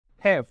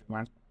Hey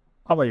everyone,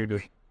 how are you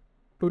doing?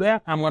 Today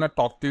I'm going to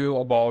talk to you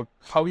about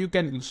how you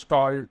can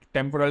install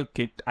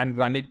TemporalKit and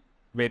run it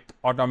with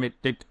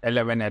Automatic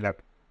 1111,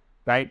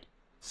 right?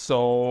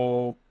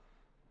 So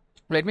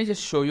let me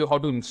just show you how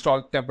to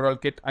install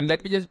TemporalKit, and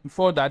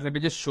before that, let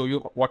me just show you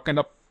what kind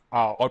of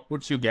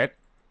outputs you get.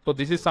 So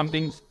this is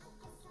something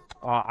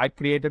I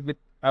created with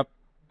a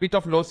bit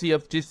of low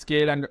CFG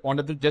scale and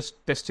wanted to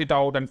just test it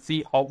out and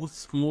see how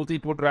smooth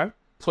it would run.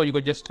 So you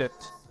could just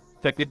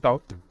check it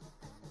out.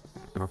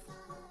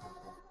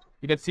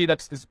 You can see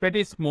that it's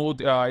pretty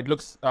smooth. It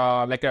looks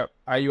like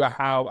you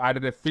have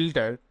added a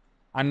filter,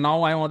 and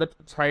now I wanted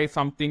to try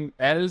something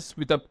else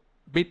with a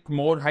bit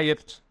more high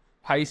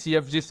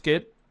CFG scale.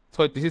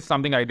 So this is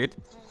something I did.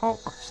 You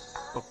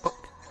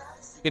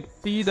can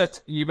see that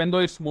even though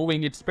it's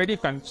moving, it's pretty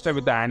consistent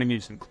with the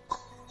animation.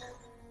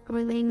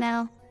 Really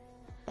now?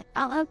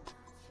 So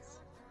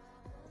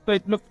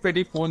it looks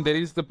pretty fun. There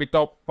is a bit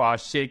of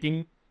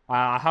shaking.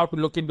 I have to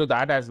look into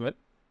that as well.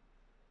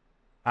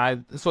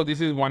 So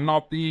this is one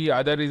of the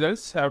other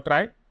results I've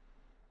tried.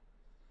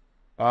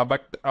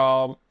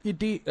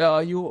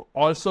 You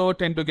also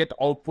tend to get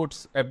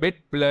outputs a bit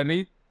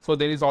blurry. So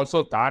there is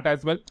also that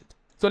as well.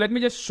 So let me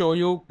just show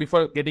you,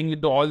 before getting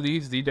into all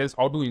these details,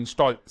 how to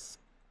install this.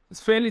 It's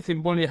fairly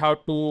simple. You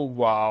have to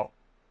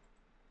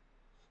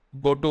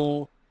go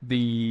to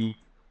the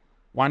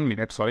 1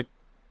 minute, sorry.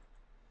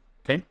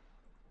 Okay.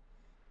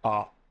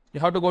 You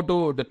have to go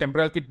to the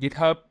TemporalKit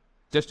GitHub.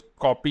 Just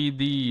copy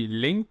the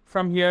link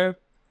from here.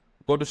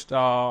 Go to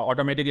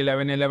Automatic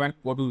 1111,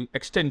 go to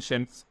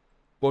extensions,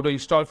 go to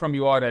install from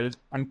URL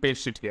and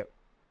paste it here.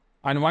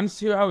 And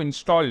once you have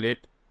installed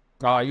it,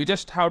 you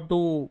just have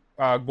to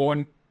go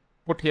and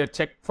put here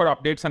check for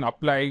updates and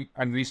apply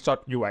and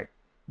restart UI.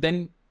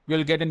 Then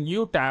you'll get a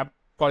new tab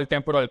called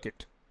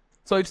TemporalKit.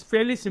 So it's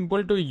fairly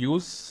simple to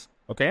use.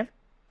 Okay.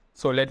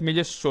 So let me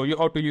just show you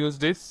how to use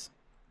this.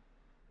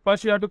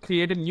 First, you have to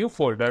create a new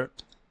folder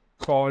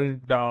called,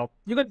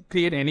 you can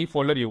create any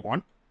folder you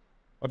want.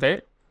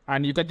 Okay.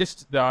 And you can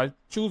just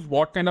choose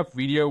what kind of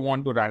video you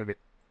want to run with.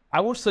 I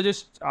would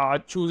suggest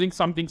choosing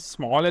something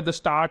small at the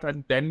start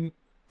and then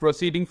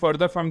proceeding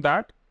further from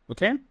that.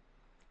 Okay.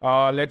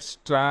 Let's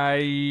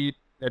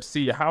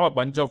see, I have a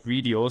bunch of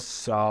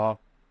videos.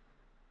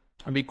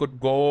 We could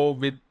go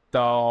with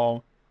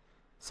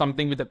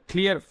something with a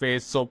clear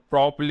face. So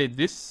probably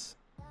this.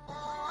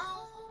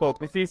 So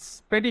this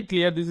is pretty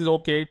clear. This is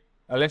okay.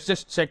 Let's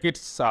just check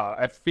its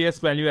FPS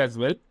value as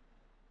well.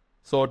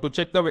 So to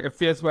check the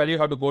FPS value, you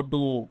have to go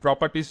to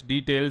properties,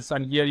 details,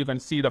 and here you can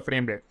see the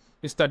frame rate.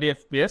 It's 30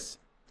 FPS.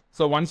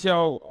 So once you have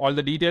all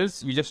the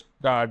details, you just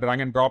drag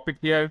and drop it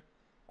here.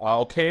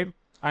 Okay.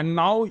 And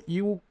now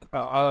you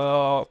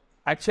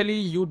actually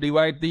you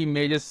divide the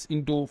images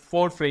into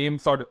 4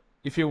 frames, or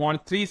if you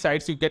want 3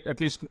 sides, you get at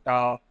least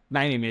 9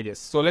 images.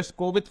 So let's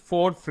go with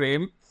 4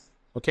 frames.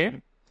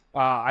 Okay.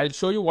 I'll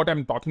show you what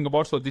I'm talking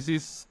about. So this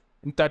is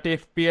in 30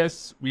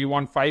 FPS. We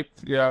want 5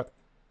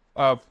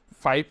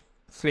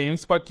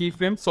 frames per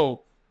keyframe.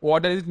 So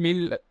what does it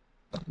mean?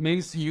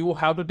 Means you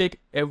have to take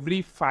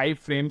every 5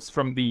 frames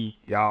from the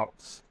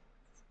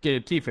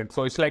keyframe.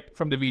 So it's like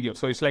from the video.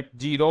 So it's like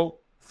 0,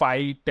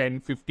 5, 10,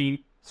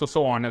 15,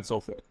 so on and so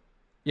forth.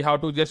 You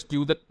have to just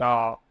do the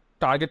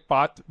target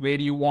path where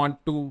you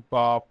want to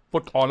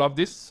put all of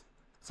this.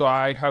 So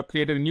I have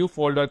created a new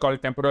folder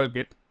called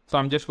TemporalKit. So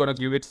I'm just going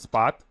to give it its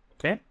path.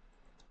 Okay.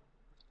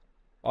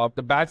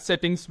 The batch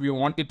settings, we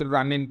want it to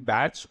run in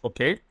batch.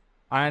 Okay.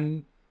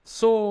 And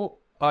so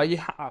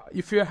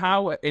if you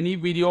have any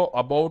video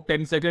above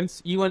 10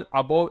 seconds, even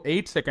above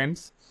 8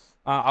 seconds,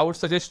 I would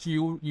suggest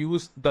you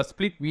use the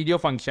split video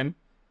function,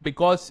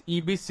 because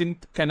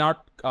EBSynth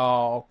cannot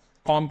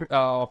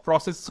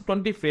process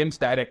 20 frames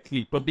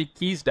directly, 20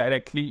 keys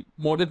directly,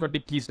 more than 20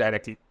 keys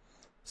directly.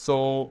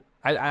 So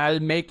I'll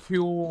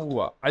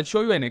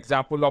show you an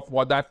example of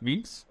what that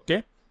means.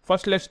 Okay.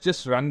 First, let's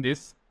just run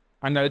this,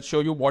 and I'll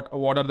show you what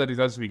are the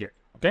results we get.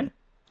 Okay.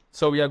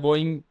 So we are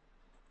going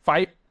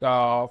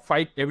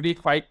every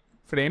 5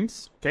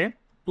 frames, okay,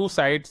 2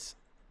 sides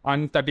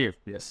and 30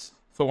 FPS.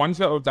 So once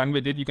you're done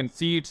with it, you can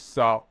see it's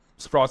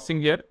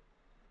processing here.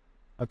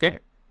 Okay.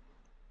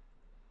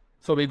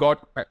 So we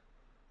got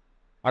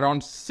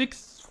around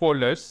 6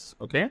 folders.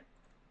 Okay.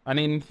 And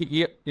in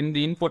here, in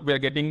the input, we are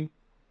getting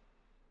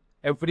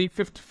every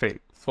 5th frame.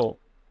 So,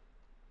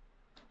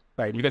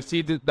 right, you can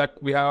see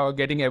that we are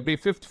getting every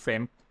 5th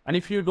frame. And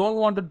if you don't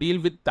want to deal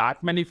with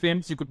that many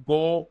frames, you could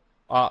go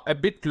a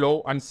bit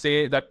low and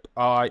say that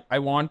I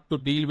want to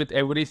deal with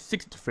every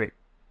 6th frame.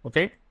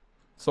 Okay.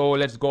 So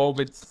let's go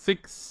with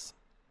 6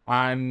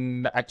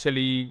 and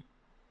actually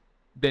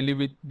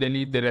delete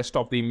the rest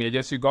of the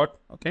images you got.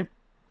 Okay.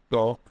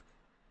 So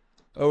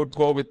I would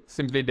go with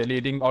simply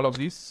deleting all of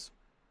these.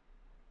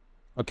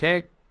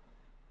 Okay.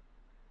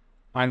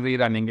 And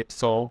rerunning it.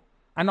 So,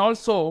 and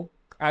also,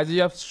 as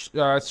you have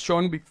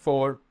shown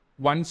before,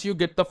 once you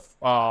get the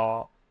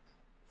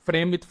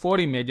frame with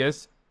 4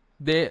 images,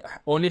 they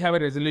only have a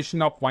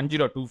resolution of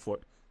 1024.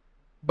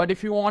 But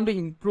if you want to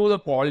improve the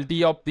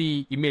quality of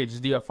the image,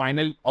 the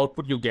final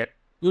output you get,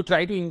 you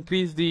try to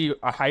increase the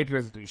height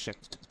resolution.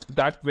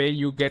 That way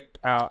you get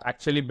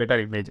actually better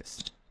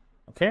images.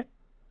 Okay,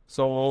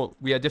 so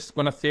we are just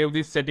gonna save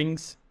these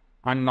settings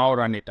and now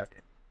run it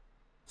again.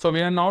 So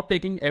we are now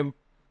taking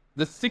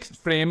the 6th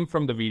frame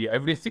from the video,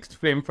 every 6th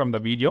frame from the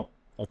video.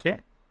 Okay,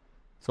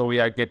 so we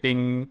are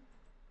getting,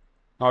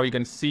 now you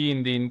can see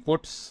in the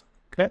inputs.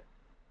 Okay,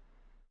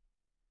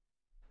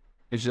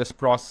 it's just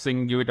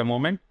processing. Give it a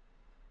moment.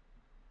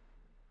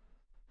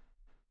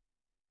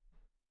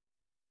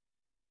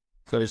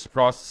 So it's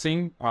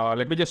processing.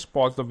 Let me just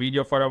pause the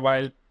video for a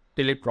while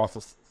till it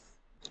processes.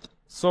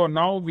 So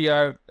now we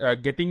are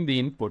getting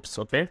the inputs.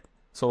 Okay,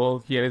 so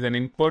here is an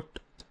input.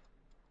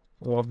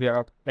 So we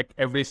are like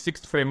every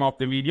 6th frame of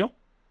the video.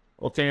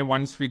 Okay,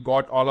 once we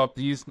got all of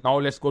these, now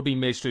let's go to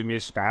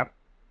image tab.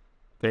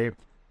 Okay,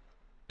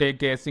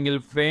 take a single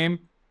frame,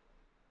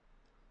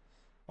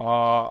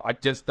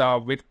 adjust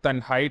the width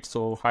and height.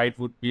 So height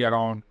would be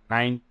around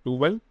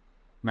 912,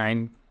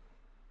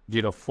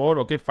 904.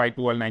 Okay,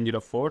 512,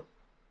 904.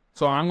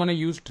 So I'm gonna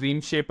use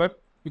Dream Shaper.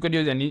 You can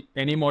use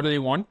any model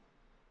you want.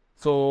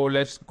 So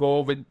let's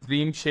go with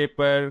Dream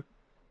Shaper.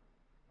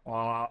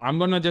 I'm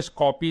gonna just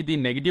copy the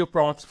negative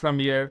prompts from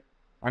here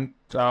and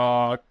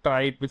try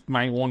it with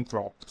my own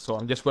prompt. So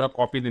I'm just gonna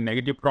copy the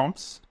negative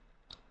prompts.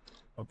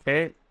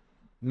 Okay.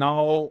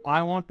 Now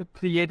I want to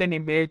create an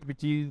image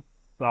which is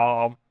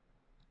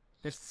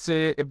let's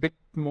say a bit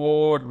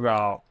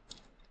more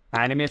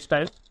anime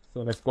style.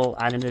 So let's go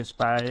anime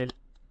style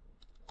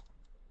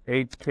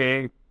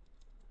 8K.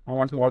 I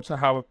want to also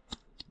have a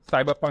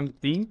cyberpunk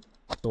theme.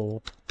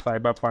 So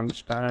cyberpunk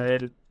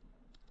style,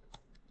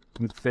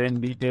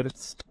 insane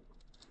details.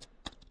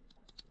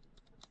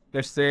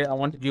 Let's say I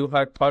want to give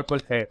her purple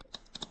hair.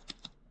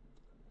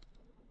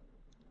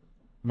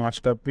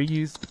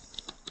 Masterpiece.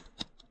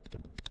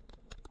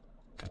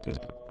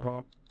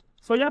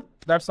 So yeah,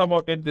 that's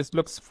about it. This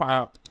looks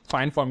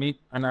fine for me.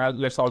 And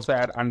let's also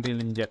add Unreal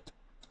Engine.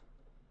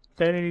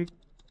 Okay.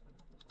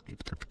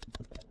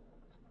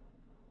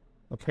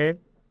 Okay.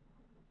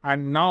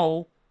 And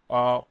now,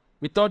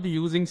 without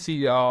using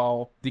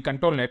the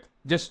control net,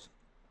 just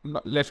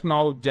let's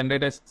now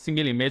generate a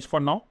single image for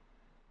now.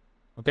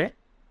 Okay.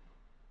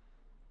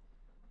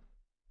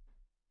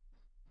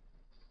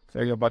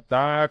 Sorry about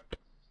that.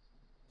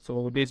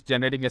 So it is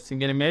generating a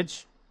single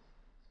image.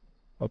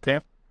 Okay.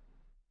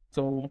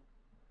 So,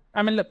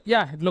 I mean,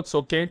 yeah, it looks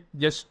okay.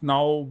 Just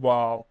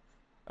now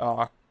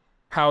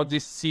have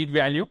this seed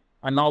value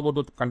and now go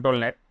to control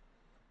net.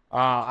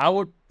 I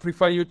would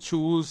prefer you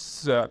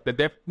choose the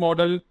depth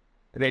model,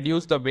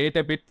 reduce the weight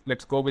a bit.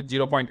 Let's go with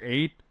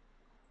 0.8.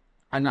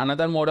 And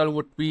another model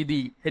would be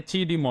the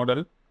HED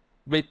model,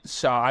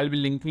 which I'll be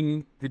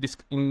linking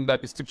in the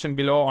description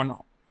below on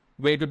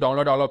way to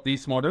download all of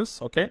these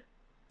models. Okay,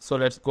 so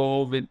let's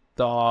go with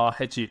the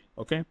HED.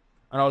 Okay,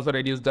 and also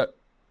reduce the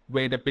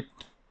weight a bit.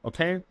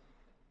 Okay,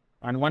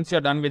 and once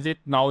you're done with it,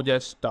 now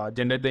just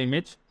generate the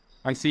image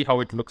and see how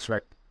it looks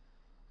like.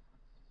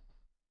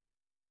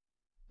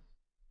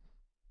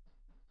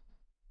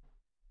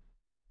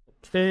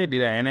 Okay,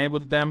 did I enable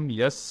them?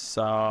 Yes.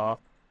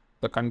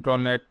 The control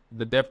net,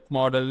 the depth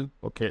model.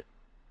 Okay,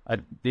 I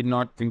did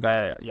not think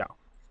yeah,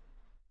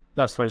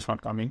 that's why it's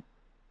not coming.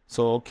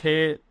 So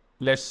okay,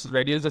 let's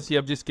reduce the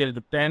CFG scale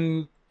to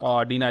 10,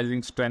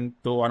 denoising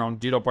strength to around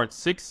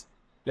 0.6.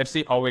 Let's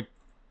see how it,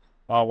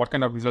 what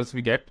kind of results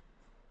we get.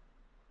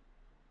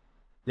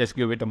 Just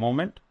give it a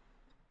moment.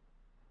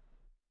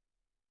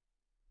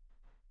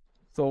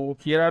 So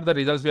here are the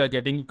results we are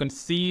getting. You can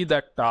see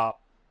that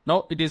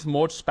now it is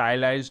more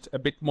stylized, a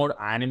bit more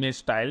anime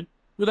style.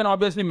 You can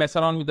obviously mess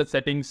around with the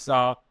settings,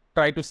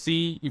 try to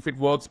see if it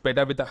works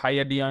better with a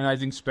higher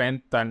deionizing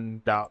strength,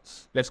 and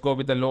let's go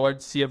with the lower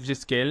CFG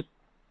scale,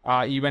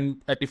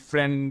 even a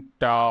different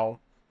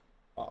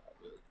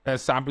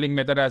sampling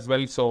method as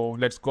well. So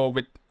let's go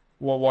with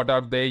what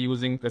are they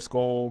using. Let's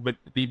go with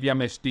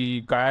DVM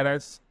HD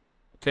Kairos.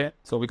 Okay,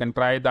 so we can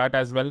try that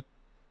as well.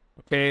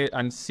 Okay,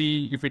 and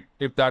see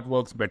if that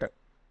works better.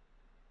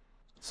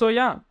 So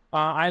yeah,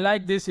 I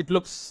like this. It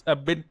looks a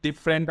bit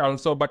different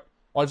also, but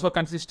also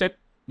consistent.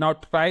 Now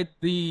try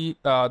the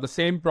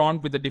same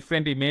prompt with a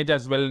different image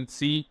as well and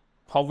see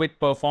how it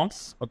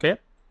performs. Okay.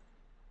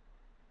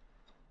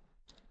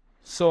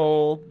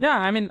 So yeah,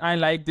 I mean, I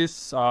like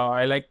this.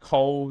 I like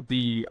how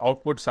the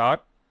outputs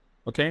are.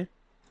 Okay.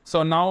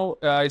 So now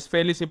it's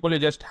fairly simple. You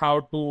just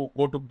have to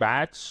go to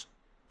batch,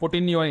 put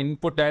in your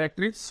input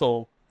directory.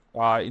 So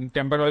in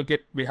TemporalKit,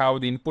 we have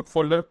the input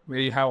folder where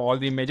you have all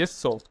the images.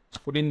 So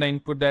put in the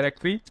input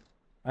directory,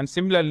 and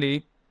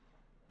similarly,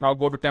 now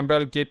go to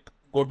TemporalKit,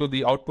 go to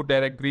the output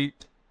directory,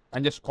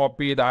 and just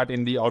copy that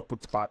in the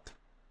outputs path.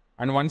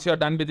 And once you're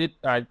done with it,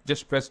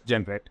 just press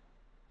generate.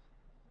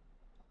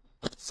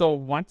 So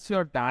once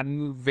you're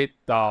done with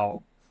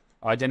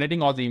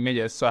generating all the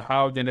images, so I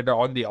have generated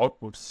all the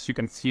outputs. You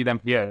can see them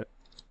here.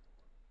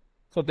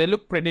 So they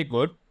look pretty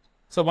good.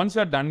 So once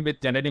you're done with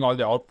generating all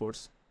the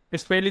outputs,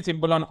 it's fairly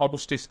simple on how to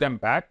stitch them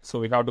back. So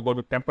we have to go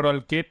to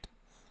TemporalKit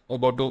or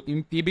go to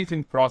EBs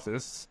in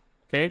process.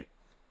 Okay,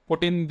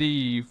 put in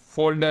the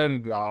folder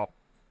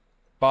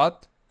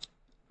path,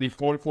 the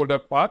whole folder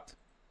path,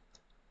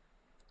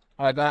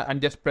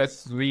 and just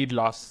press read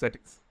last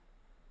settings.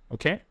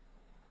 Okay.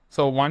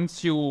 So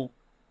once you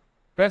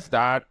press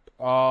that,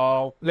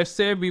 let's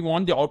say we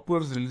want the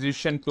output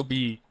resolution to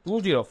be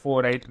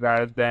 2048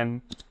 rather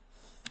than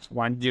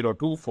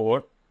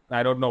 1024.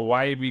 I don't know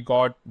why we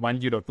got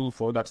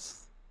 1024.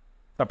 That's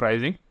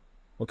surprising.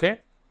 Okay.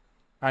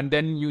 And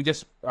then you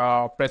just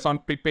press on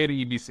prepare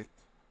EBC.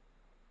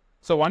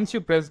 So once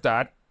you press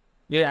that,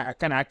 yeah, I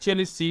can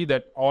actually see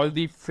that all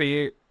the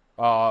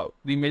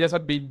images are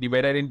being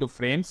divided into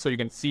frames. So you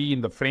can see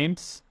in the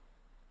frames,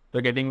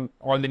 you're getting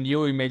all the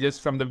new images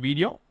from the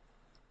video.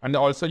 And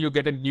also you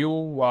get a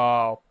new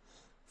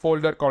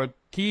folder called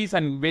keys,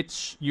 and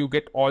which you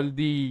get all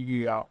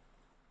the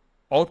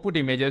output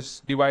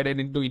images divided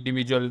into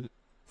individual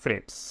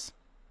frames.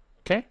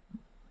 Okay.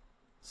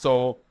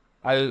 So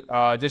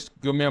I'll just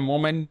give me a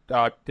moment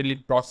till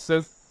it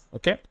processes.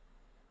 Okay.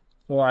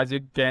 So as you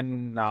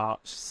can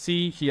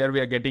see here, we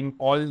are getting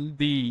all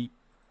the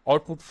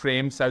output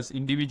frames as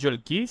individual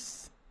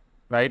keys,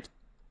 right?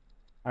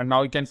 And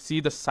now you can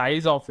see the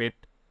size of it,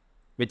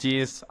 which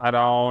is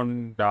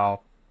around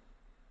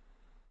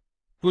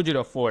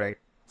 2048.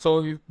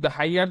 So the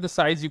higher the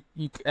size, you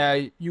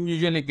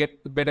usually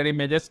get better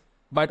images.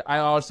 But I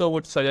also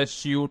would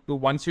suggest you to,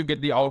 once you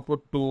get the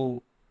output,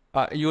 to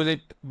use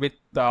it with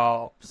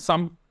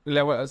some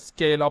level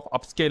scale of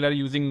upscaler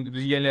using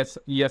real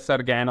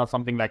ESR GAN or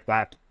something like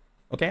that.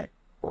 Okay.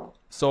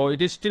 So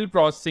it is still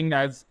processing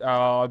as there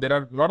are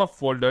a lot of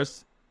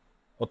folders.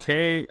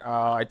 Okay.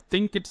 I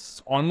think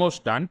it's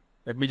almost done.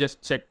 Let me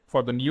just check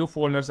for the new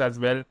folders as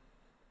well.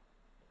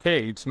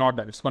 Okay. It's not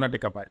done. It's going to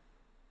take a while.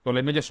 So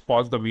let me just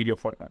pause the video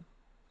for that.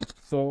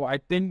 So I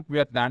think we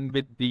are done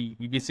with the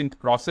EBSynth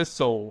process.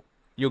 So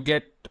you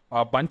get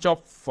a bunch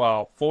of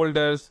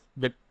folders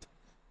with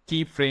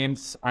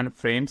keyframes and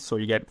frames. So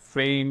you get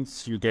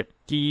frames, you get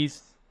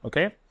keys.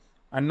 Okay.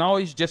 And now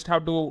you just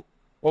have to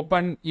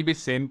open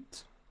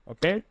EBSynth.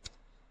 Okay.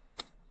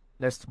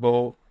 Let's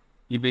go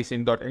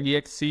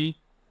ebsynth.exe.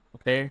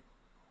 Okay.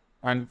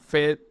 And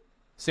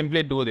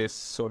simply do this.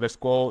 So let's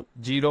go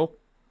 0.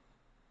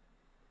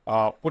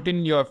 Put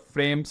in your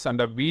frames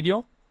under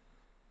video.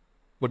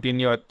 Put in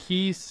your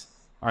keys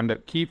under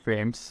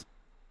keyframes.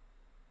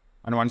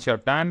 And once you're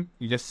done,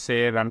 you just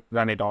say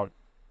run it all.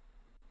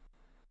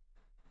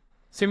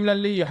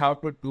 Similarly, you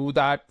have to do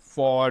that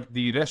for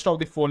the rest of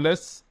the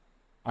folders.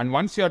 And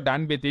once you're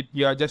done with it,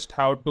 you just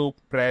have to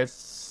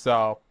press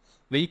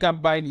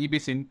recombine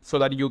EBSynth so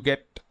that you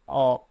get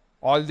all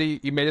the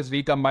images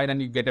recombined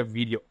and you get a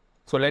video.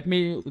 So let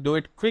me do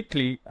it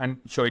quickly and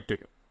show it to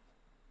you.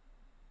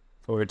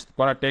 So it's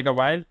gonna take a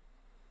while.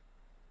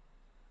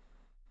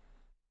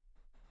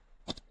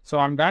 So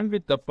I'm done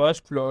with the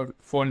first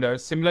folder.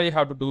 Similarly, you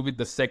have to do with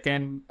the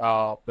second,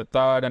 the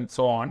third, and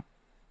so on.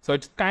 So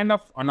it's kind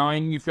of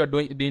annoying if you're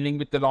dealing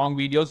with the long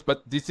videos,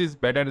 but this is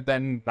better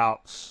than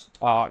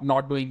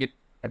not doing it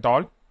at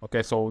all.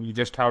 Okay, so you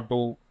just have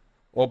to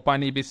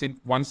open EBSynth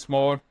once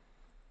more.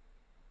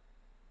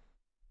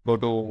 Go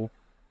to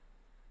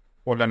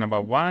folder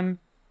number 1.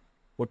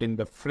 Put in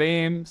the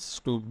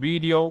frames to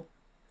video.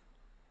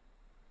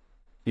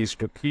 Keys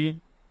to key.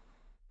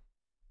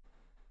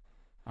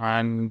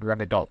 And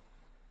run it all.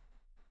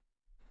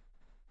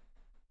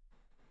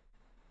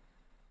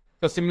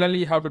 So similarly,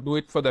 you have to do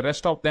it for the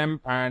rest of them.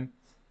 And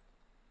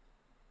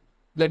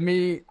let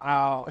me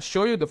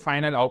show you the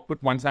final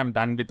output once I'm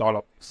done with all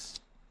of this.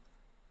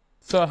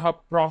 So I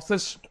have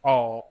processed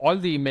all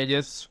the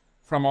images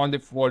from all the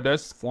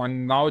folders.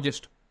 And now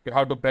just you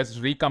have to press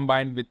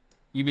recombine with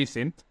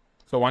EBSynth.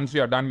 So once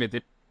you are done with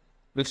it,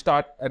 we'll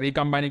start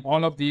recombining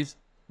all of these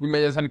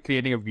images and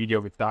creating a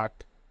video with that.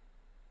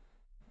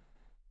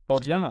 So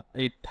yeah,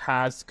 it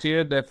has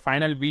created the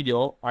final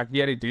video, and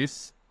here it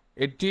is.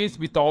 It is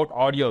without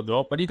audio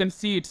though, but you can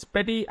see it's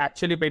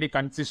actually pretty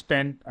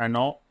consistent.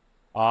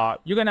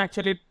 You can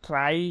actually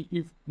try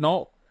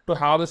to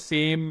have the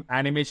same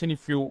animation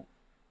if you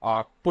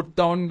put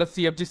down the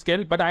CFG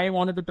scale, but I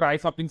wanted to try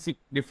something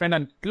different,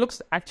 and it looks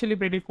actually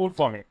pretty cool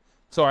for me.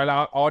 So I'll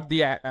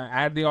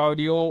add the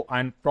audio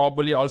and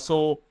probably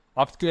also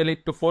upscale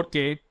it to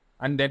 4K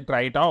and then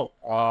try it out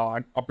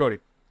and upload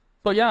it.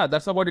 So yeah,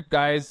 that's about it,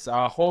 guys.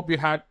 Hope you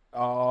had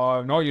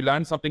you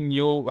learned something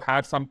new,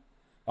 had some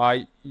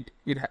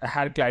it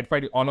had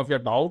clarified all of your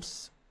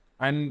doubts,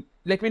 and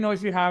let me know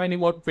if you have any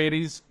more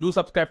queries. Do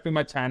subscribe to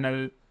my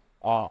channel.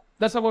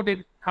 That's about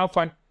it. Have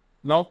fun.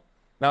 Now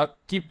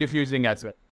keep diffusing as well.